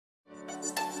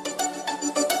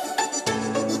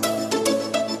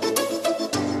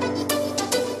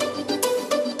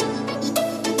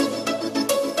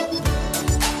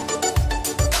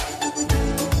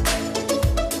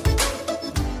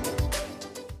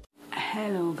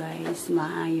Hello guys,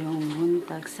 maayong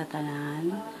buntag sa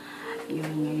tanan.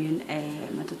 Yung ngayon ay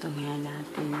matutungyan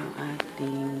natin yung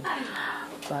ating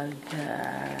pag-slice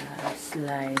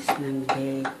ng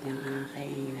bake ng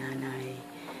aking nanay.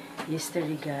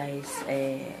 Yesterday guys,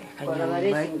 kanyang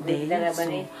birthday.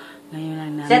 So, ngayon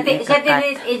lang namin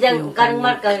ikakat yung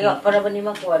kanyang cake. Para ba ni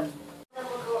Makuan?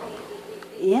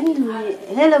 Yan.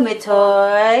 Hello,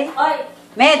 Metoy.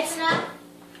 Mets!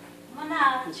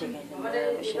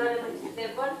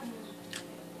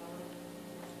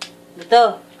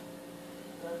 Ito.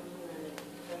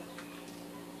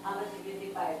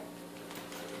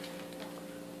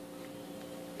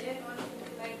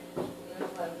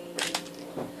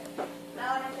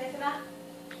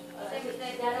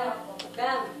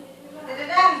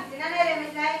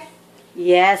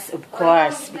 Yes, of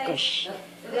course, because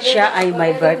siya ay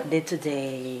my birthday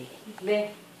today.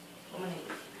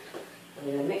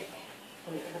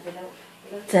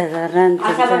 Tararan,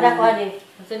 asa ba na ko ani?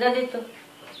 Sino dito?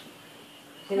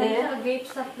 Sino yan? Grape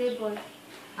sa flavor.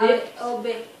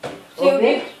 Obe.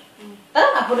 Obe?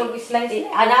 Tara, ako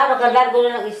nag-slice. Ana, nakalargo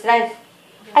na ng slice.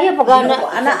 Ayaw pa gana.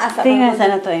 Ana, asa tingnan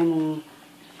sana to ay mong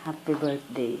happy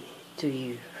birthday to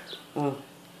you.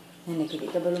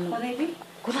 Nakikita ba naman?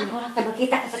 Kurang-kurang ka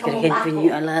makita ka sa Kaya kamukha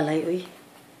pinyo alalay, uy.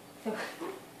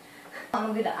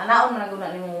 Ang gina, anaon na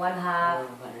guna nimo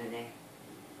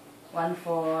 1/2,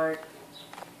 1/4.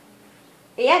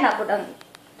 Iyan ako ang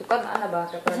Tukang ana ba?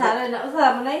 Sana na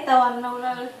usama na itawan na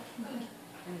wala.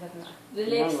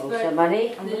 Dili expert. sa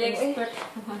bani. Dili expert.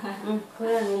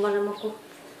 Kurang mo man ako.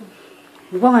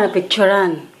 Di ba nga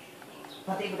na-picturean?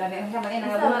 Pati ba na sa mani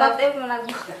nang pati mo nag.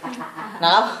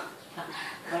 Nako.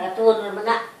 Para tuon naman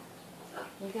na.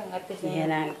 Hindi ang ate sa.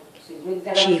 Yan ang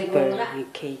cheaper ang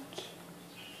cake.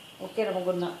 Okay ra mo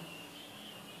guna.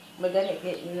 Magani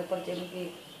kay ni kon sa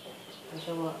cake.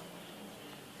 Masawa.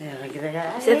 Ayan, kita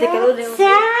ka. Sa tikalo din.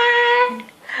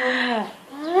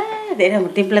 Di na,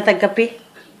 magtimpla tag kape.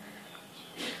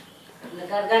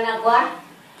 Nagarga na ako ah.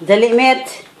 Dali,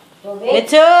 Met.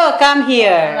 Meto, come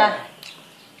here.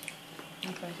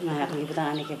 Nah, ako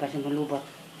iputang ani kay pasin malubot.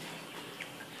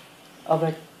 Over.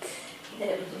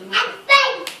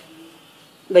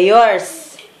 By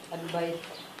yours. Advice.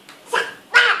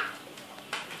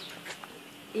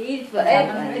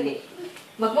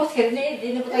 Magmos ka rin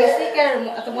hindi na po tayo sticker.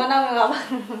 At mga na mga kapag.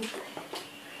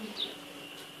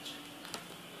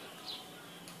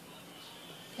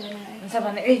 Sa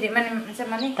mani, di man sa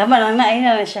mani. Tama lang na, ayun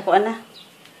na siya ko ana.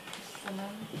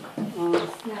 Oh.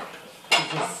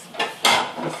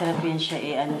 Masarap yan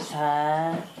siya ano sa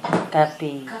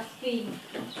kape. Kape.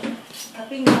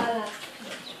 Kape ng balat.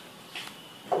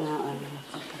 Na ano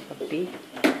sa kape.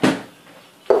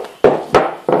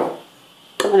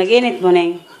 Nag-init mo na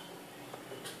yung.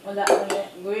 Wala.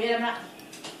 Gawin na.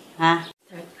 Ha?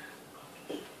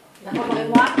 Nako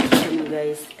mo mo. So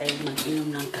guys, ay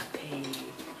mag-inom ng kape.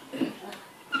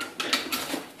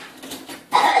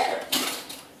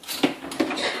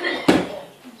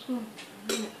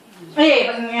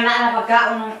 Pag nga na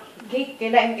pagkaon ng cake,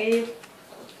 kailangan kayo.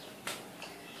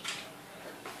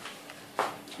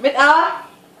 Bit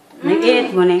Nag-init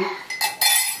mo na yung.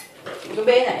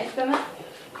 Gabi na, ito na.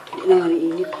 Hindi naman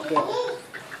init.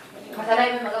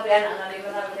 Masalay mo magabihan ang nanay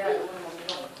mo na magabihan.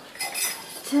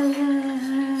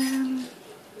 Tadam!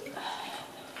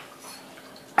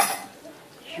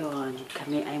 Yun,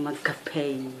 kami ay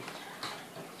magkape.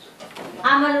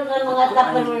 Aman ng mga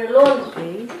tapon mo lon.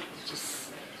 Okay?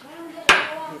 Just,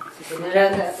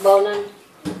 Sinaga bawnan.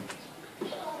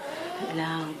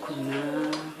 kailangan ko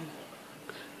na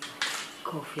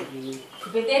coffee mate.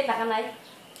 Bitit na kanay.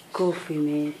 Coffee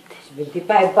mate.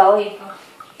 25 pa oy.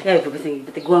 Kaya ko kasi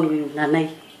batigwang yung nanay.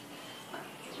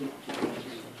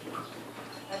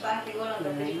 Ay parang siguro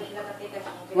na patikas.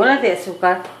 Wala tayo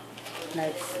suka.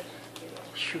 Nice.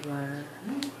 Sugar.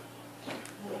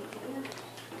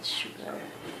 Sugar.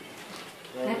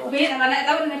 Nagpilit naman na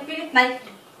ito, nagpilit na.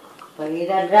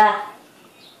 Pagirada.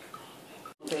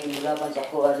 Okay, laban sa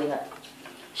kuha diha.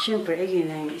 Siyempre, ay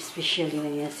na yung special na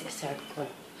yan si Sarko.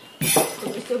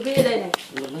 Gusto bilay na.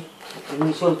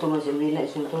 Insulto man sa Mina,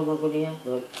 insulto man ko niya.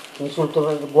 Insulto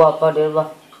man, guwapa din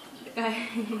ba?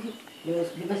 Di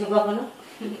ba si guwapa no?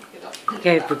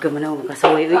 Kaya pagka man ako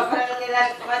makasaway. Papa na nila,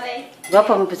 patay.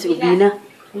 Guwapa man pa si Ubina.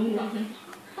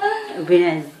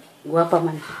 Ubina, guwapa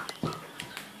man.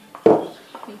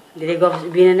 Dili guwapa si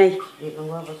Ubina na eh. Di ba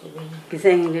guwapa si Mina?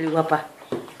 Kasi yung dili guwapa.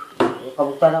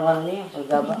 Kabuta naman niya,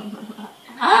 paggaba.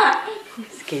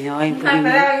 Kinawain po rin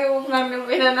mo. Nagtalagi mo namin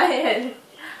pinanayan.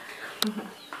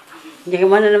 Hindi ka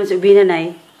man na naman si Ubina na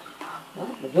eh.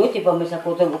 Duty pa may sa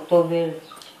putong October.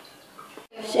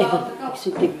 Siya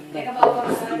exotic ba?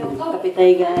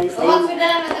 Kapitay guys. Wala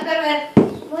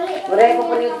ko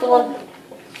pa nito.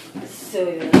 So,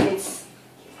 it's...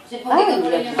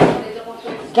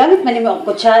 Gamit man mo ang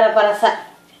kutsara para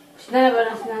sa... Sinala ba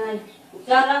na sinanay?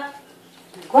 Kutsara.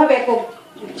 Kuha ba ako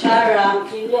kutsara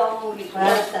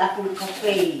para sa akong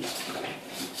cafe.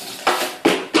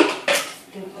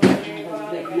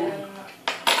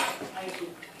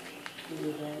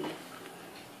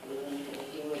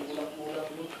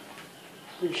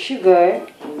 Sugar.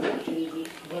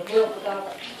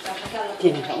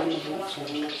 Tinakaon na mo.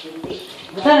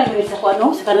 Buta na gawin sa kung ano?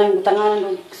 Sa kanang butangan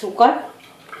ng sukar?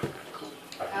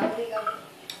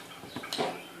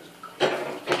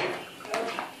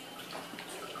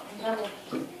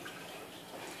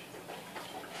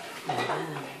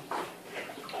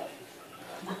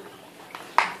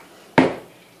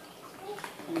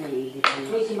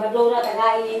 May si Madonna,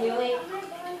 tagain ninyo eh.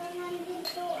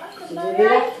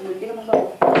 Sigurila? Hindi ka masawa.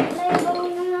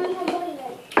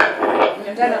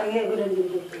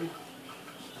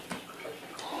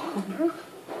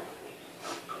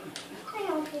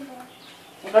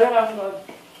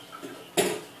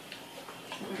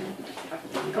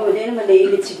 Ikaw, hindi naman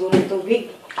nailit siguro yung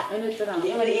tubig. Ano ito lang?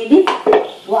 Hindi naman nailit.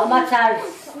 Wa ma-charge.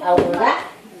 Wala.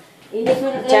 Hindi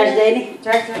mo na Charge din eh.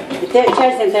 Charge. Ito,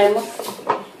 charge ang thermos.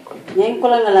 Ngayon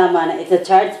ko lang nalaman na ito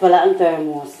charge pala ang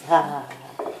thermos. Ha ha.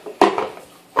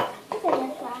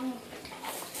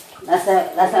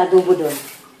 Nasa adobo doon.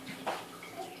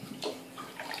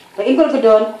 Pag-import ko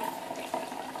doon,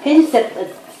 can you set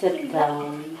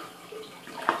down?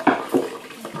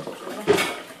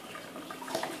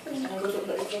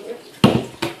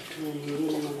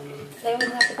 Tayo mo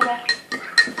na pala.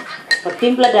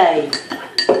 Pagtimpla day.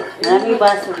 Maraming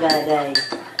baso day.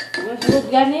 Masulod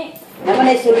gani.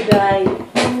 Naman ay sulod day.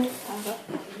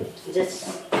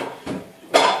 Just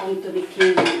going to be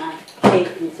king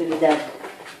cake ni Solidad.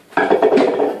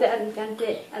 Ate, kante.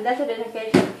 Anda sa din kay.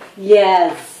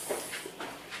 Yes.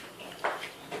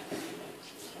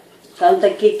 Kaun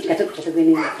tag cake katuk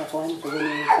gini sa kuan,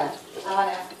 gini sa.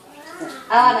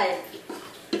 Awa na.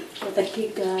 Tag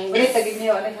cake guys. Ulit tagin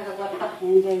niyo ano sa kwarta.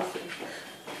 Ayan guys.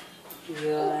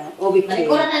 Yeah. Obi cake.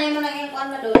 Ikuran na niyo nang yung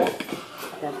kuan na doon.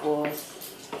 Tapos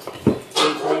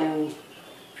ito yung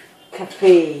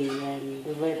cafe. Yan.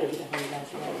 Diba yung pagkita ng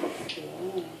last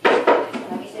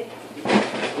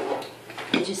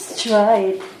just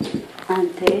try it and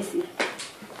taste it.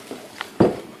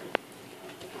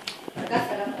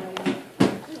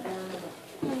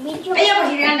 Ayaw ko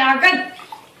sila na agad.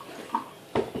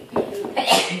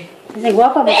 Kasi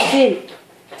guwapa ba kasi?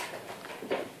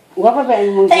 Guwapa ba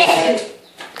ang mong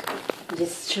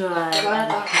just try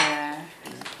ang hair.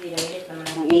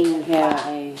 Ang inyong hair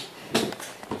ay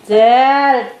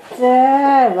Char!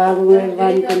 Bagong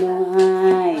ribbon ko na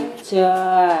ay.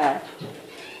 Char!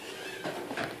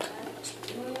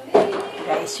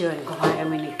 Guys, yun. Kumain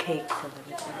kami ng cake.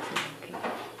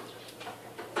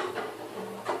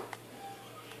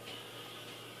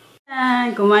 Yan,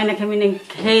 kumain na kami ng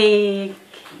cake.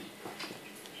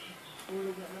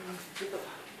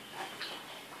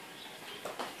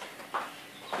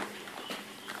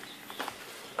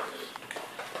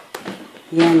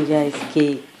 Yan guys,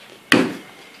 cake.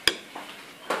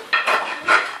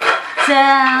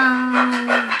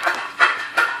 Tang!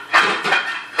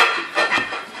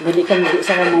 Balik ka hindi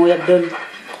sa manguyab doon.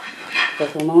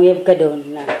 Kasi manguyab ka doon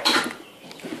na.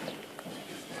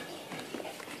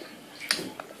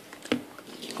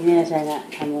 Hindi na sana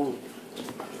amo.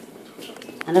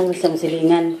 Anak mo sa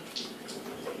musilingan.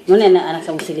 Muna na anak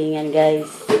sa musilingan guys.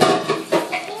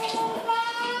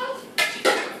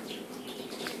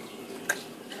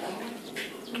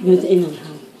 Yun sa inong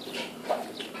ha.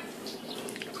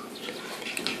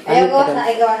 Ayaw ko sa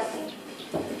igawas.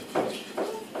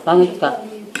 Pangit ka.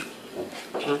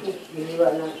 Ha? Biliwa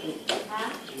natin.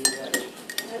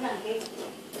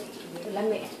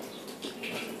 Lami.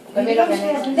 Lami lang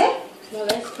yan. Hindi? Small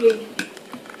ice cream.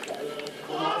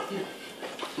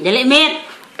 Dali, Met!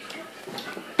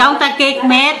 Kaung tag cake,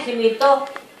 Met! Si Mito.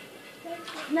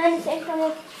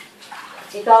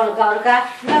 Ikaw, nagkaon ka?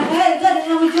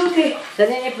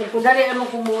 Dali naman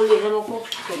kumuli naman ko.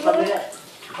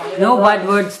 No bad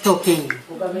words talking.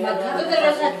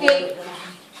 Magkakagala sa cake.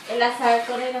 Ilasar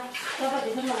ko rin. Dapat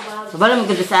isa magbago. So, bala mo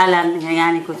ko sa alan,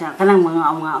 ngayanin ko sa kanang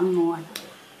mga mo.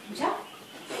 Siya?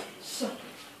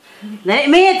 Dali,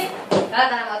 Met!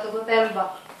 Kata na matugutel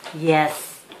ba?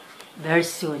 Yes. Very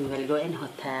soon, we'll go in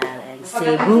hotel and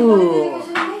Cebu.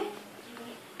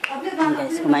 Ayan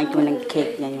guys, kumain ko ng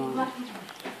cake ngayon.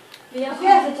 Siya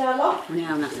sa chalo. Ano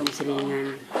yung anak sa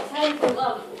musilingan?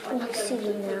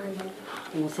 Silingan.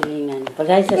 Musilingan.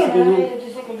 Pag-ay sa silingan.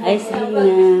 Ay,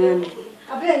 silingan.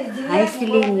 Ay,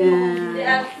 silingan.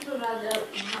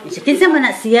 Kinsa man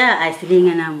na siya. Ay,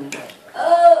 silingan na mo.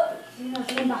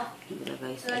 Dito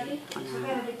guys.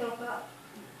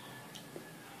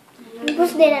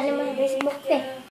 Tapos din na naman Facebook eh.